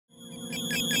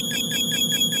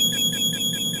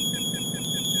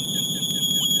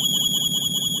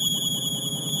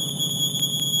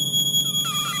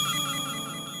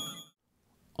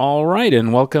All right,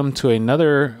 and welcome to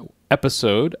another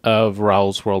episode of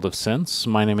Raul's World of Synths.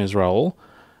 My name is Raul.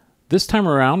 This time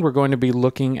around, we're going to be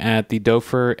looking at the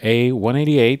Doepfer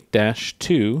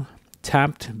A188-2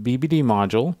 tapped BBD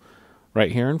module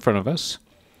right here in front of us.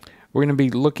 We're going to be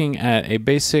looking at a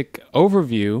basic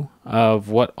overview of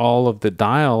what all of the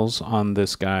dials on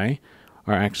this guy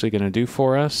are actually going to do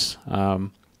for us,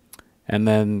 and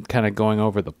then kind of going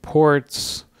over the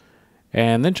ports,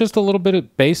 and then just a little bit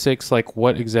of basics like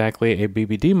what exactly a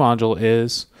BBD module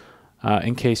is,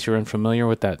 in case you're unfamiliar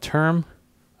with that term.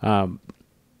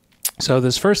 So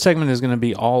this first segment is going to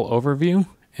be all overview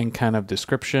and kind of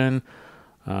description,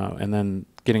 and then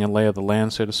getting a lay of the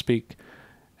land, so to speak.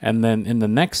 And then in the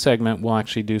next segment, we'll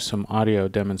actually do some audio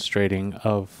demonstrating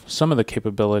of some of the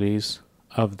capabilities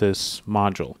of this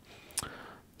module.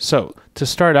 So to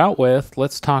start out with,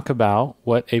 let's talk about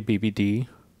what a BBD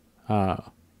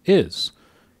is.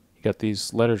 You got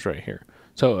these letters right here.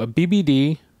 So a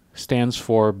BBD stands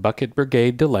for Bucket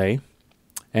Brigade Delay,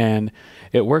 and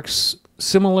it works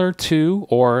similar to,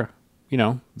 or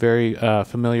very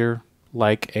familiar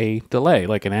like a delay,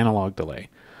 like an analog delay,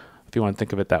 if you want to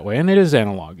think of it that way. And it is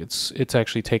analog. It's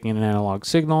actually taking an analog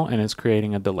signal and it's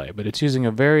creating a delay, but it's using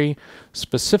a very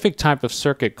specific type of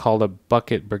circuit called a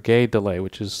bucket brigade delay,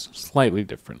 which is slightly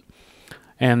different.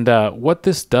 And what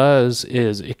this does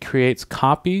is it creates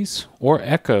copies or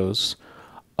echoes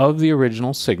of the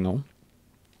original signal,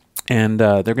 and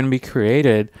they're going to be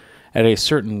created at a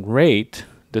certain rate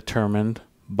determined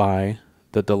by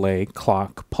the delay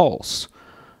clock pulse.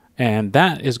 And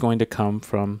that is going to come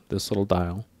from this little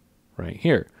dial right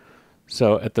here.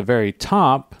 So at the very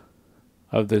top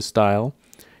of this dial,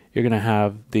 you're going to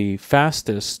have the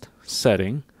fastest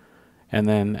setting, and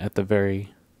then at the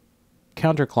very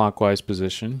counterclockwise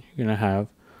position, you're going to have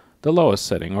the lowest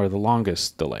setting, or the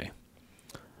longest delay.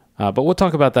 But we'll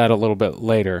talk about that a little bit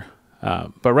later.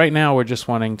 But right now we're just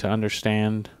wanting to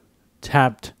understand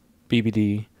tapped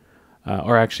BBD,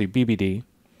 or actually BBD,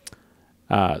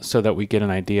 so that we get an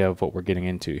idea of what we're getting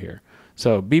into here.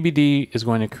 So BBD is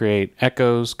going to create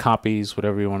echoes, copies,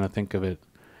 whatever you want to think of it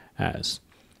as.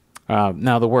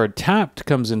 Now the word tapped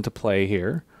comes into play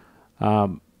here.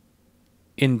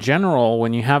 In general,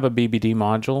 when you have a BBD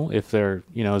module, if there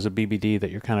is a BBD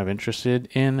that you're kind of interested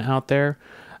in out there,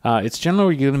 it's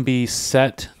generally going to be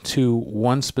set to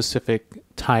one specific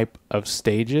type of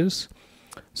stages.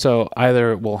 So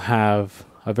either it will have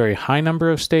a very high number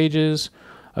of stages,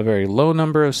 a very low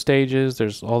number of stages,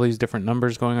 there's all these different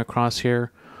numbers going across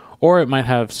here, or it might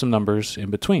have some numbers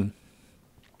in between.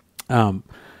 So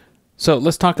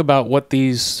let's talk about what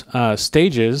these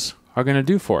stages are going to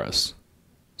do for us.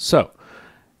 So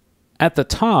at the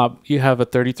top, you have a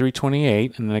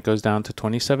 3328, and then it goes down to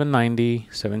 2790,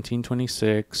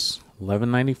 1726,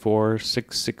 1194,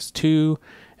 662,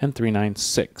 and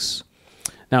 396.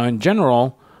 Now, in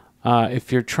general,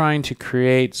 if you're trying to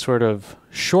create sort of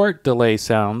short delay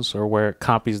sounds, or where it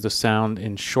copies the sound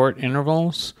in short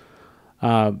intervals,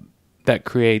 that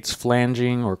creates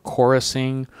flanging or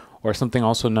chorusing, or something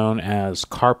also known as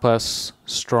Karpus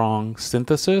strong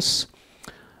synthesis,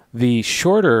 the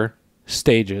shorter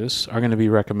stages are going to be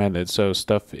recommended. So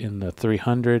stuff in the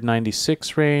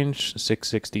 396 range,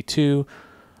 662,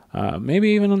 maybe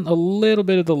even a little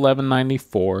bit of the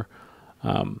 1194.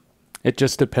 It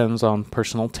just depends on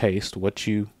personal taste, what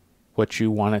you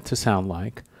want it to sound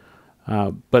like.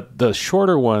 But the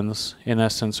shorter ones, in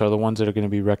essence, are the ones that are going to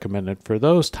be recommended for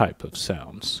those type of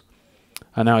sounds.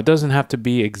 Now, it doesn't have to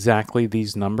be exactly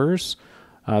these numbers.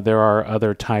 There are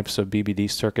other types of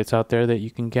BBD circuits out there that you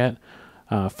can get.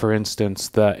 For instance,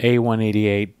 the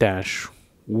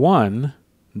A188-1,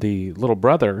 the little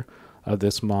brother of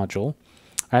this module,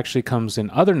 actually comes in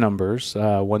other numbers,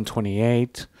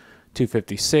 128,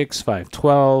 256,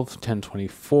 512,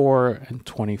 1024, and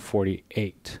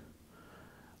 2048,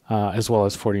 as well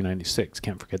as 4096.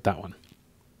 Can't forget that one.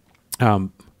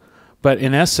 But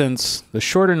in essence, the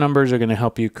shorter numbers are going to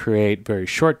help you create very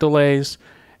short delays,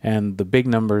 and the big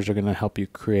numbers are going to help you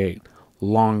create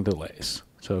long delays.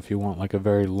 So if you want like a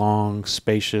very long,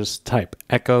 spacious type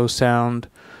echo sound,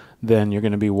 then you're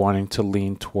going to be wanting to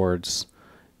lean towards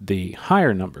the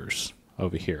higher numbers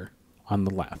over here on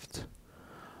the left.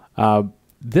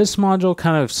 This module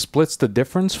kind of splits the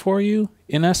difference for you,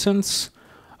 in essence,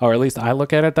 or at least I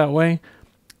look at it that way,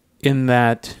 in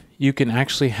that you can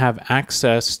actually have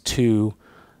access to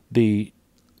the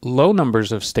low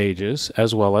numbers of stages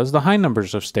as well as the high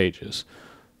numbers of stages.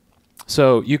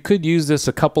 So you could use this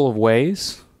a couple of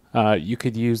ways. You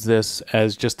could use this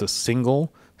as just a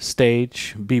single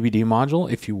stage BBD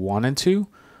module if you wanted to.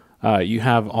 You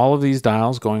have all of these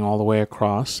dials going all the way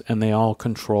across, and they all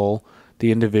control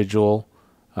the individual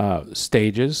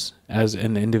stages as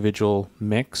an individual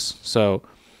mix. So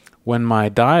when my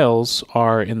dials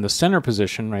are in the center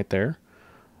position right there,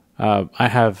 I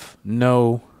have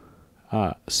no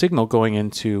signal going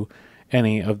into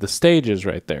any of the stages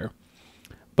right there.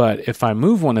 But if I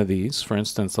move one of these, for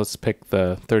instance, let's pick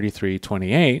the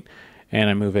 3328, and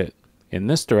I move it in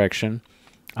this direction,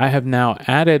 I have now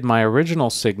added my original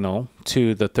signal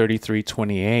to the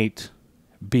 3328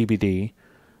 BBD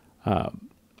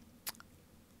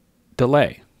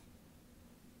delay,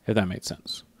 if that makes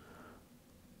sense.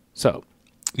 So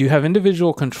you have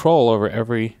individual control over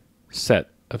every set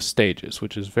of stages,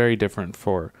 which is very different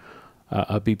for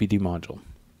a BBD module.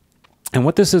 And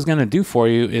what this is going to do for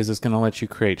you is it's going to let you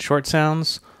create short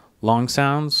sounds, long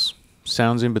sounds,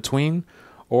 sounds in between,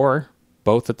 or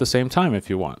both at the same time if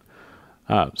you want.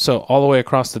 So all the way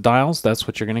across the dials, that's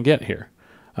what you're going to get here.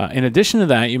 In addition to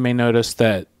that, you may notice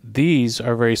that these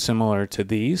are very similar to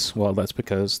these. Well, that's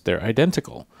because they're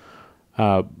identical.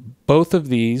 Both of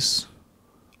these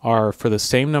are for the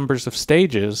same numbers of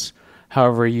stages.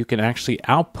 However, you can actually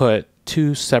output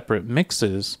two separate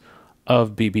mixes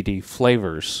of BBD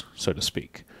flavors, so to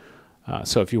speak.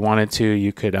 So if you wanted to,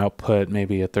 you could output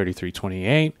maybe a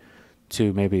 3328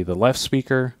 to maybe the left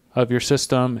speaker of your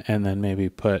system, and then maybe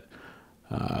put,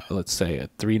 let's say, a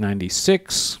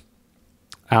 396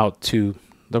 out to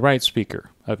the right speaker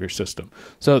of your system.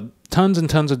 So tons and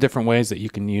tons of different ways that you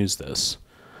can use this.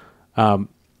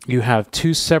 You have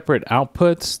two separate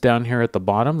outputs down here at the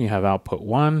bottom. You have output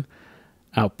 1,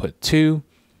 output 2,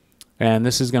 and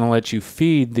this is going to let you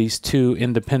feed these two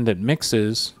independent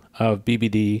mixes of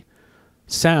BBD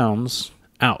sounds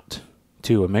out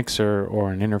to a mixer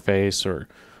or an interface or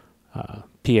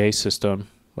PA system,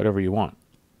 whatever you want.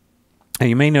 And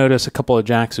you may notice a couple of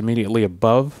jacks immediately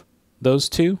above those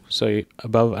two. So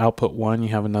above output 1, you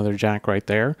have another jack right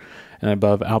there, and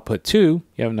above output 2,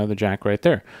 you have another jack right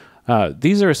there.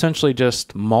 These are essentially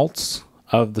just mults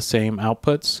of the same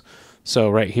outputs. So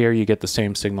right here you get the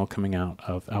same signal coming out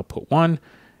of output 1,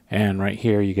 and right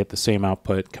here you get the same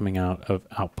output coming out of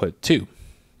output 2.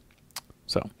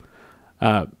 So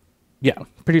yeah,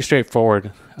 pretty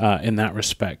straightforward in that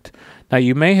respect. Now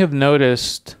you may have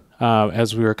noticed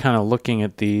as we were kind of looking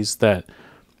at these that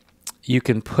you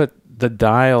can put the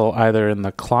dial either in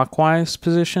the clockwise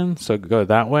position, so go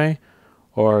that way,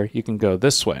 or you can go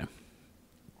this way.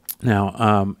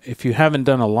 Now, if you haven't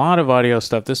done a lot of audio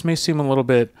stuff, this may seem a little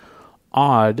bit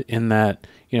odd in that,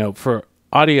 you know, for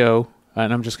audio,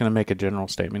 and I'm just going to make a general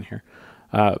statement here,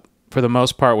 for the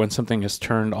most part, when something is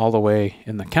turned all the way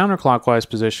in the counterclockwise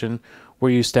position, we're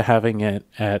used to having it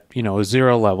at, you know, a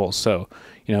 0 level. So,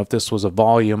 you know, if this was a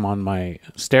volume on my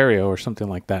stereo or something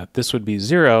like that, this would be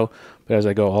 0, but as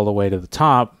I go all the way to the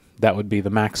top, that would be the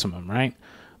maximum, right?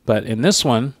 But in this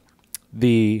one,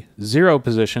 the 0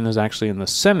 position is actually in the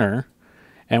center,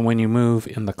 and when you move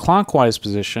in the clockwise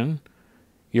position,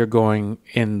 you're going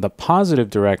in the positive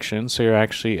direction, so you're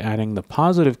actually adding the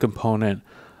positive component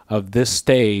of this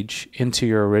stage into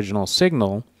your original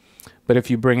signal. But if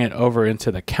you bring it over into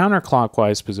the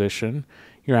counterclockwise position,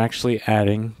 you're actually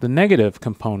adding the negative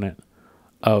component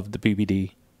of the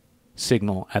BBD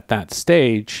signal at that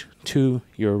stage to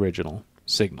your original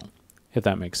signal, if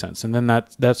that makes sense. And then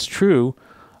that's true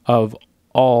of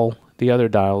all the other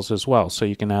dials as well. So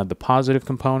you can add the positive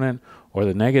component or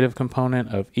the negative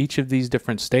component of each of these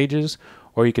different stages,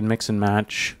 or you can mix and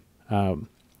match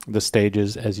the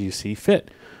stages as you see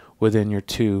fit within your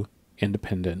two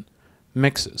independent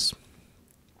mixes.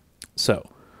 So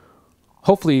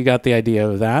hopefully you got the idea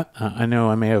of that. I know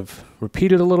I may have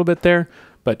repeated a little bit there,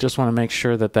 but just want to make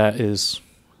sure that that is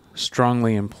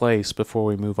strongly in place before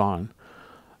we move on.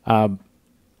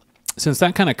 Since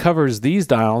that kind of covers these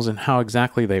dials and how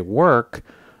exactly they work,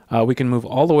 we can move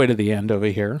all the way to the end over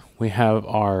here. We have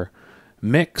our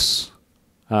mix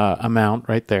amount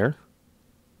right there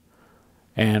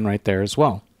and right there as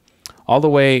well. All the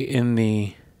way in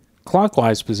the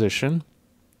clockwise position,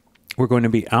 we're going to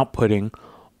be outputting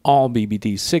all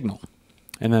BBD signal.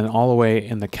 And then all the way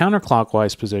in the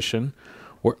counterclockwise position,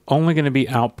 we're only going to be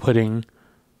outputting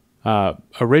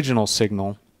original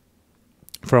signal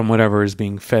from whatever is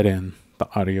being fed in the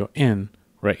audio in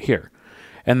right here.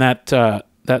 And that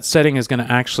that setting is going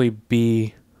to actually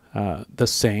be the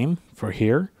same for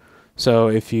here. So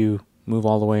if you move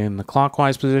all the way in the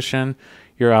clockwise position,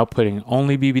 you're outputting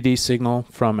only BBD signal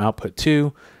from output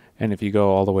 2, and if you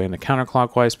go all the way in the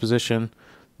counterclockwise position,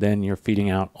 then you're feeding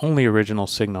out only original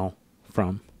signal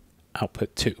from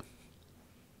output 2.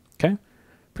 Okay,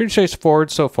 pretty straightforward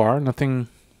so far. Nothing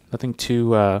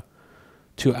too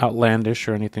outlandish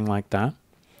or anything like that.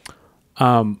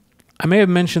 I may have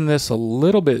mentioned this a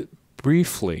little bit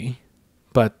briefly,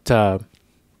 but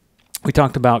we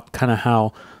talked about kind of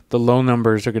how the low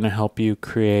numbers are going to help you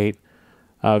create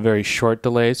very short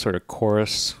delays, sort of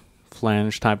chorus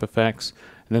flange type effects,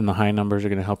 and then the high numbers are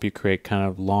going to help you create kind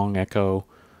of long echo,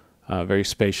 very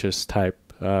spacious type,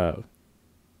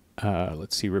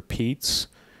 let's see, repeats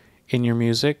in your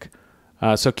music.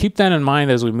 So keep that in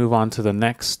mind as we move on to the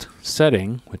next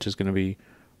setting, which is going to be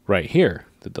right here,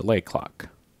 the delay clock.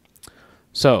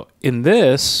 So in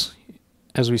this,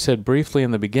 as we said briefly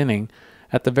in the beginning,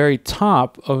 at the very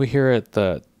top over here at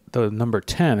the number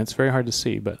 10, it's very hard to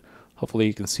see, but hopefully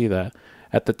you can see that.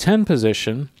 At the 10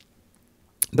 position,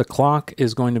 the clock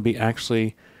is going to be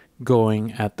actually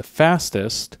going at the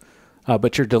fastest,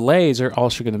 but your delays are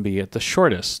also going to be at the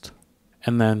shortest.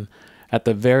 And then at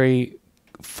the very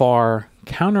far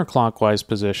counterclockwise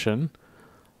position,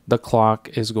 the clock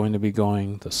is going to be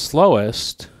going the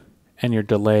slowest, and your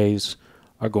delays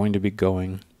are going to be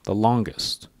going the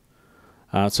longest.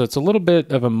 So it's a little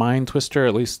bit of a mind twister.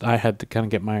 At least I had to kind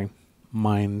of get my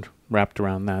mind wrapped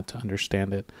around that to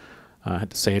understand it. I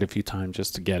had to say it a few times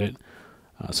just to get it,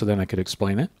 so then I could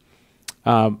explain it.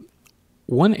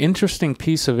 One interesting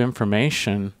piece of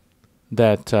information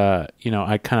that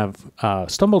I kind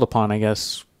of stumbled upon, I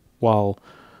guess, while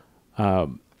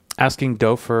asking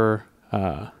Doepfer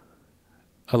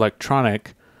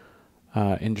Electronic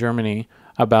in Germany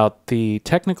about the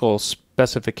technical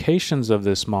specifications of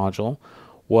this module,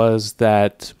 was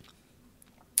that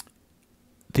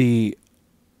the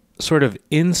sort of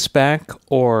in-spec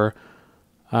or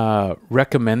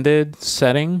recommended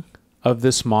setting of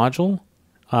this module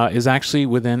is actually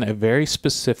within a very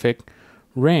specific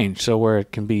range. So where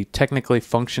it can be technically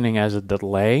functioning as a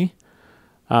delay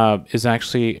is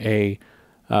actually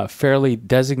a fairly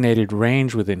designated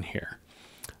range within here.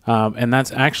 And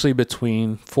that's actually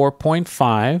between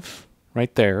 4.5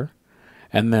 right there,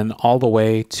 and then all the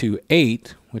way to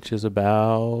 8, which is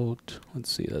about,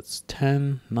 let's see, that's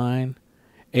 10, 9,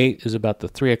 8 is about the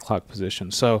 3 o'clock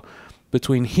position. So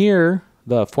between here,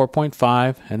 the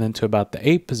 4.5, and then to about the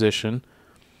 8 position,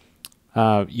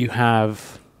 you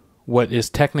have what is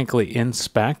technically in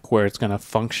spec, where it's going to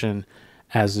function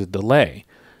as a delay.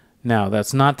 Now,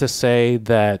 that's not to say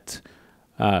that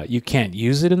you can't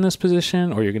use it in this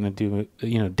position, or you're going to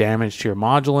do damage to your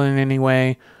module in any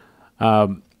way,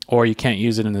 or you can't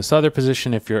use it in this other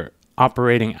position if you're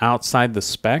operating outside the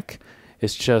spec.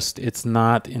 It's just it's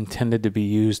not intended to be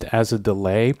used as a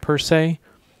delay per se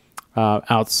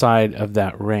outside of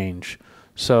that range.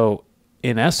 So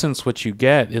in essence, what you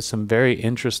get is some very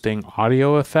interesting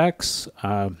audio effects,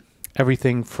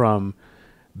 everything from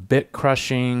bit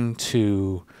crushing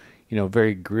to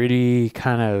very gritty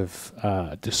kind of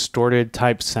distorted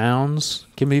type sounds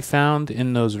can be found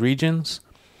in those regions.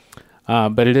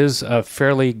 But it is a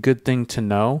fairly good thing to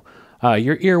know.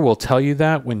 Your ear will tell you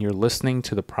that when you're listening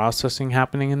to the processing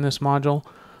happening in this module.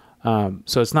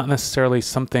 So it's not necessarily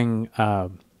something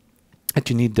that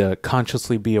you need to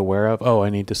consciously be aware of. Oh, I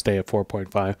need to stay at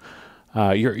 4.5.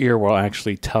 Your ear will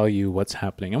actually tell you what's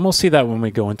happening. And we'll see that when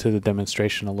we go into the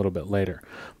demonstration a little bit later.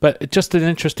 But just an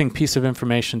interesting piece of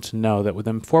information to know that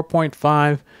within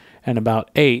 4.5 and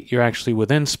about 8, you're actually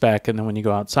within spec. And then when you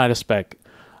go outside of spec,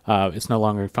 it's no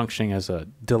longer functioning as a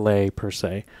delay per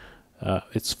se.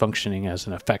 It's functioning as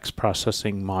an effects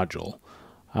processing module.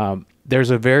 There's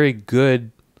a very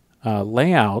good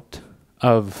layout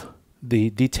of the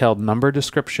detailed number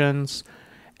descriptions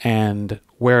and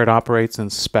where it operates in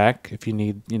spec, if you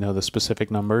need the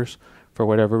specific numbers for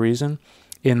whatever reason,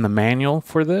 in the manual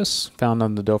for this, found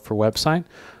on the Doepfer website.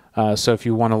 So if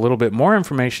you want a little bit more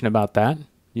information about that,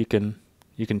 you can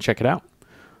check it out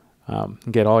and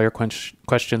get all your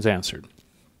questions answered.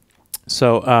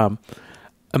 So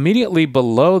immediately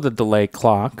below the delay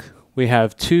clock, we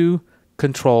have 2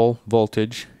 control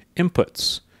voltage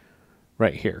inputs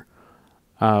right here.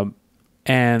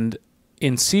 And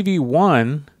in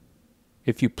CV1,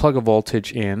 if you plug a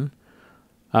voltage in,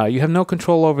 you have no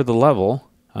control over the level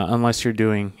unless you're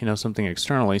doing something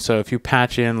externally. So if you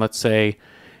patch in, let's say,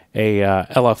 a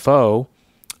LFO,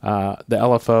 the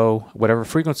LFO, whatever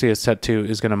frequency it's set to,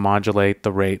 is going to modulate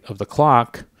the rate of the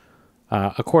clock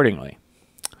accordingly.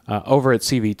 Over at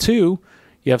CV2,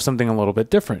 you have something a little bit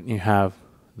different. You have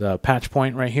the patch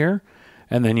point right here,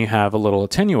 and then you have a little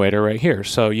attenuator right here.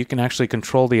 So you can actually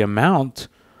control the amount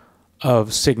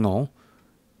of signal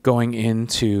going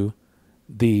into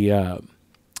the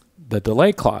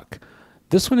delay clock.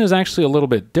 This one is actually a little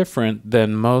bit different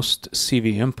than most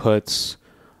CV inputs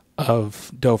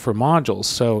of Doepfer modules.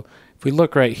 So if we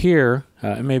look right here,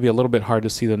 it may be a little bit hard to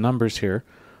see the numbers here,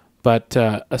 But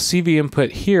a CV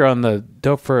input here on the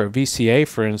Doepfer VCA,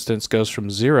 for instance, goes from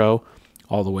 0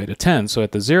 all the way to 10. So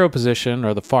at the 0 position,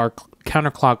 or the far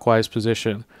counterclockwise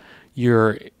position,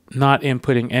 you're not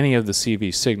inputting any of the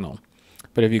CV signal.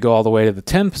 But if you go all the way to the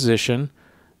 10 position,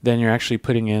 then you're actually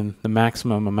putting in the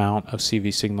maximum amount of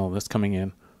CV signal that's coming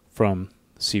in from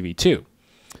CV2.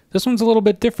 This one's a little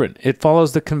bit different. It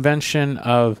follows the convention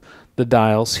of the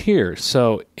dials here.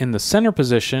 So in the center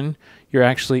position, you're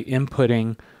actually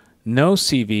inputting no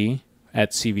CV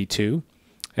at CV2,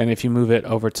 and if you move it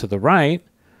over to the right,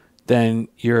 then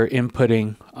you're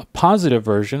inputting a positive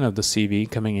version of the CV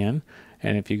coming in,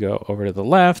 and if you go over to the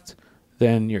left,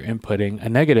 then you're inputting a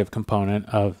negative component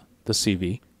of the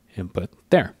CV input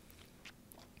there.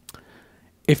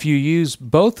 If you use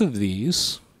both of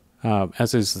these,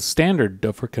 as is the standard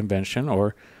Doepfer convention,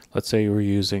 or let's say you were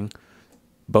using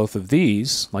both of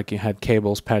these, like you had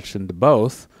cables patched into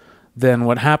both, then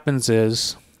what happens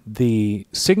is the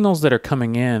signals that are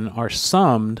coming in are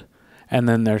summed and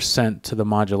then they're sent to the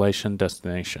modulation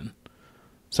destination.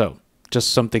 So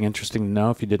just something interesting to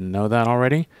know. If you didn't know that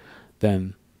already,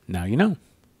 then now you know.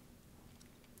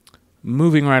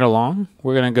 Moving right along,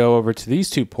 we're going to go over to these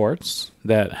two ports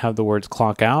that have the words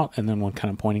clock out and then one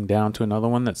kind of pointing down to another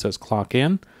one that says clock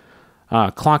in.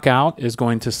 Clock out is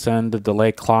going to send the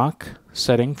delay clock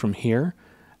setting from here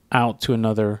out to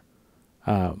another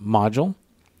module.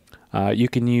 You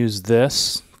can use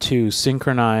this to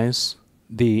synchronize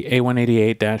the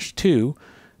A188-2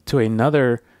 to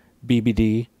another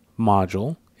BBD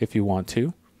module if you want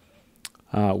to,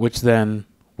 which then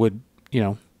would,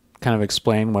 kind of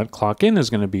explain what clock in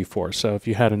is going to be for. So if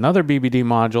you had another BBD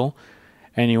module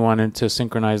and you wanted to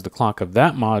synchronize the clock of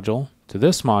that module to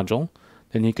this module,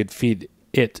 then you could feed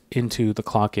it into the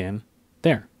clock in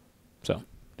there. So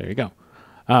there you go.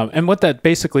 And what that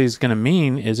basically is going to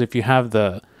mean is if you have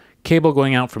the cable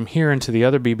going out from here into the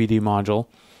other BBD module,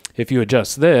 if you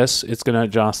adjust this, it's going to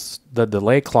adjust the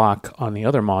delay clock on the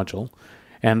other module,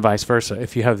 and vice versa.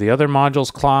 If you have the other module's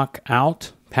clock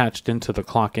out patched into the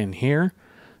clock in here,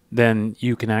 then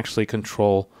you can actually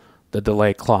control the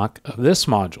delay clock of this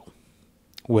module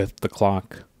with the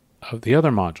clock of the other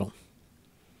module.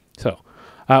 So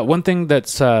one thing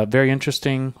that's very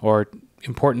interesting or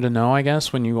important to know, I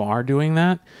guess, when you are doing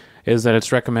that is that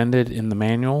it's recommended in the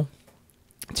manual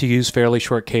to use fairly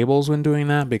short cables when doing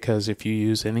that, because if you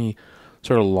use any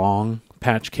sort of long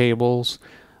patch cables,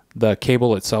 the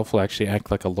cable itself will actually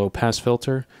act like a low pass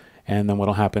filter, and then what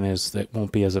will happen is that it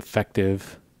won't be as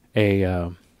effective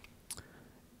a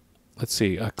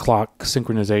clock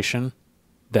synchronization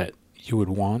that you would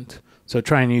want. So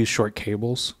try and use short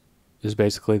cables is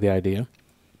basically the idea.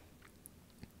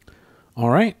 All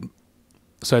right,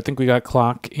 so I think we got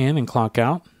clock in and clock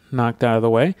out knocked out of the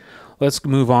way. Let's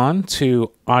move on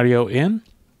to audio in.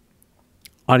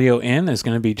 Audio in is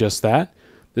going to be just that.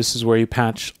 This is where you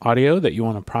patch audio that you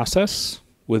want to process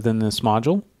within this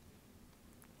module.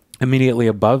 Immediately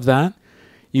above that,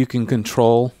 you can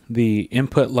control the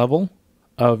input level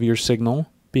of your signal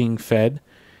being fed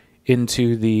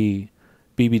into the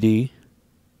BBD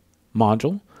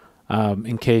module.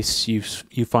 In case you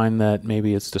find that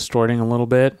maybe it's distorting a little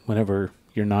bit whenever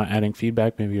you're not adding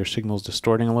feedback, maybe your signal's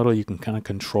distorting a little, you can kind of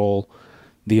control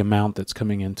the amount that's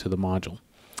coming into the module.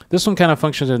 This one kind of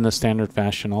functions in the standard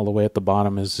fashion. All the way at the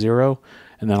bottom is 0,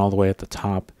 and then all the way at the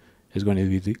top is going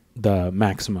to be the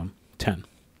maximum 10.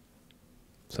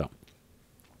 So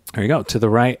there you go. To the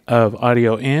right of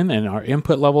audio in and our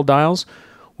input level dials,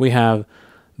 we have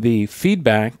the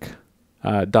feedback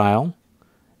dial,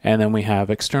 and then we have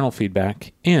external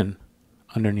feedback in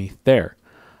underneath there.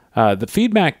 The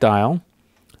feedback dial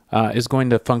is going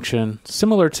to function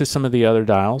similar to some of the other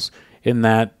dials in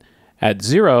that at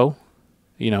 0,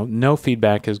 no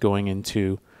feedback is going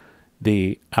into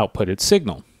the outputted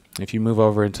signal. If you move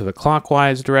over into the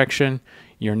clockwise direction,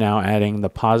 you're now adding the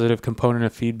positive component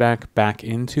of feedback back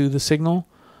into the signal.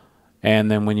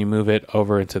 And then when you move it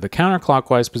over into the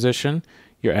counterclockwise position,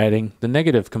 you're adding the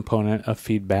negative component of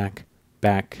feedback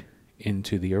back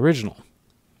into the original.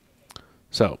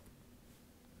 So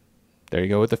there you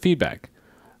go with the feedback.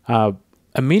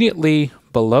 Immediately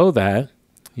below that,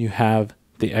 you have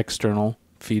the external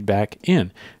feedback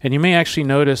in. And you may actually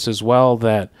notice as well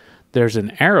that there's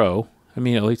an arrow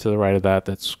immediately to the right of that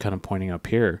that's kind of pointing up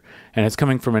here. And it's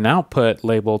coming from an output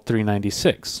labeled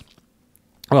 396.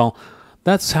 Well,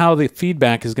 that's how the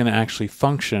feedback is going to actually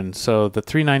function. So the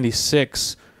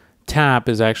 396 tap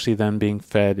is actually then being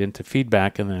fed into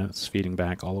feedback, and then it's feeding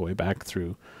back all the way back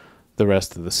through the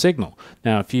rest of the signal.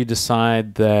 Now, if you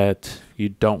decide that you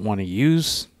don't want to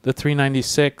use the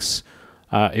 396,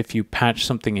 If you patch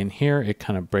something in here, it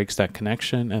kind of breaks that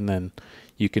connection, and then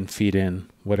you can feed in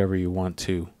whatever you want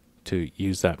to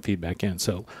use that feedback in.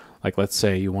 So like, let's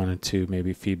say you wanted to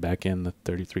maybe feedback in the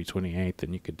 3328,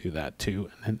 then you could do that too,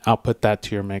 and then output that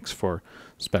to your mix for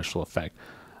special effect.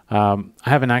 I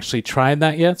haven't actually tried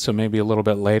that yet, so maybe a little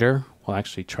bit later we'll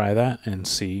actually try that and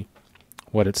see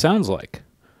what it sounds like.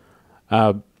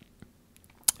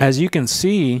 As you can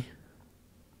see,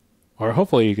 or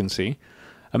hopefully you can see,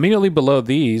 immediately below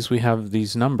these we have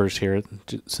these numbers here.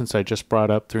 Since I just brought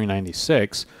up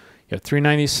 396, you have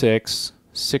 396,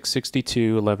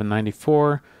 662,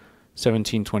 1194,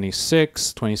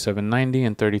 1726, 2790,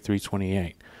 and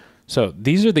 3328. So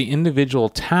these are the individual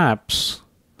taps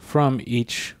from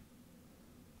each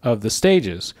of the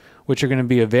stages, which are going to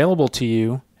be available to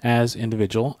you as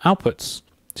individual outputs.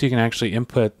 So you can actually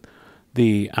input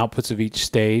the outputs of each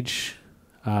stage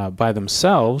by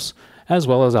themselves, as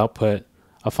well as output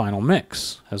a final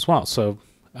mix as well. So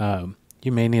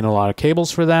you may need a lot of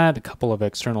cables for that, a couple of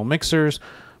external mixers,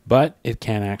 but it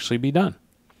can actually be done.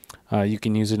 You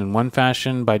can use it in one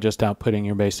fashion by just outputting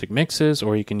your basic mixes,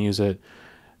 or you can use it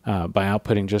by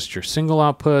outputting just your single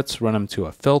outputs, run them to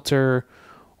a filter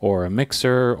or a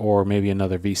mixer or maybe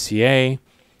another VCA,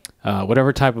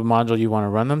 whatever type of module you want to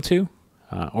run them to,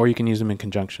 or you can use them in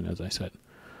conjunction, as I said.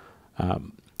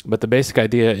 But the basic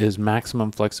idea is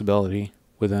maximum flexibility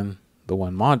within the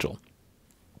one module.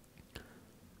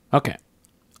 Okay,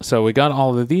 so we got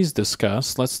all of these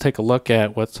discussed. Let's take a look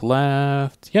at what's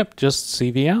left. Yep, just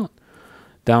CV out.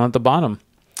 Down at the bottom.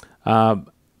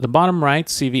 The bottom right,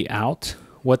 CV out,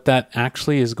 what that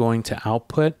actually is going to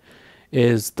output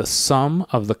is the sum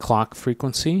of the clock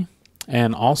frequency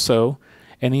and also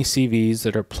any CVs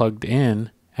that are plugged in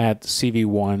at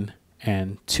CV1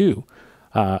 and 2.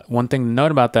 One thing to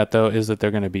note about that, though, is that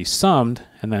they're going to be summed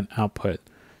and then output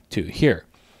to here.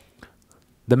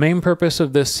 The main purpose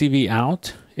of this CV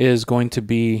out is going to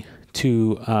be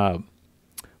to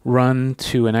run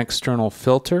to an external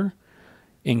filter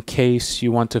in case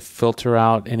you want to filter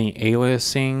out any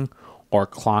aliasing or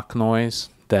clock noise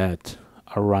that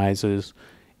arises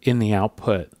in the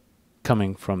output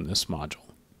coming from this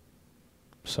module.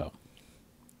 So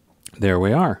there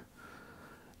we are.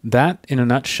 That, in a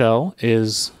nutshell,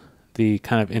 is the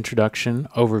kind of introduction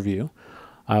overview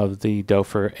of the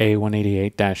Doepfer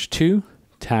A188-2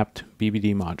 tapped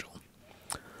BBD module.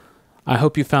 I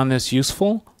hope you found this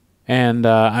useful, and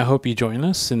I hope you join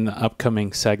us in the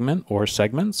upcoming segment or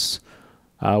segments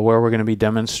where we're going to be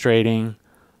demonstrating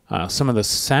some of the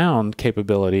sound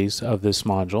capabilities of this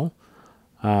module.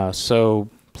 So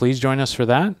please join us for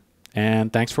that,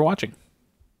 and thanks for watching.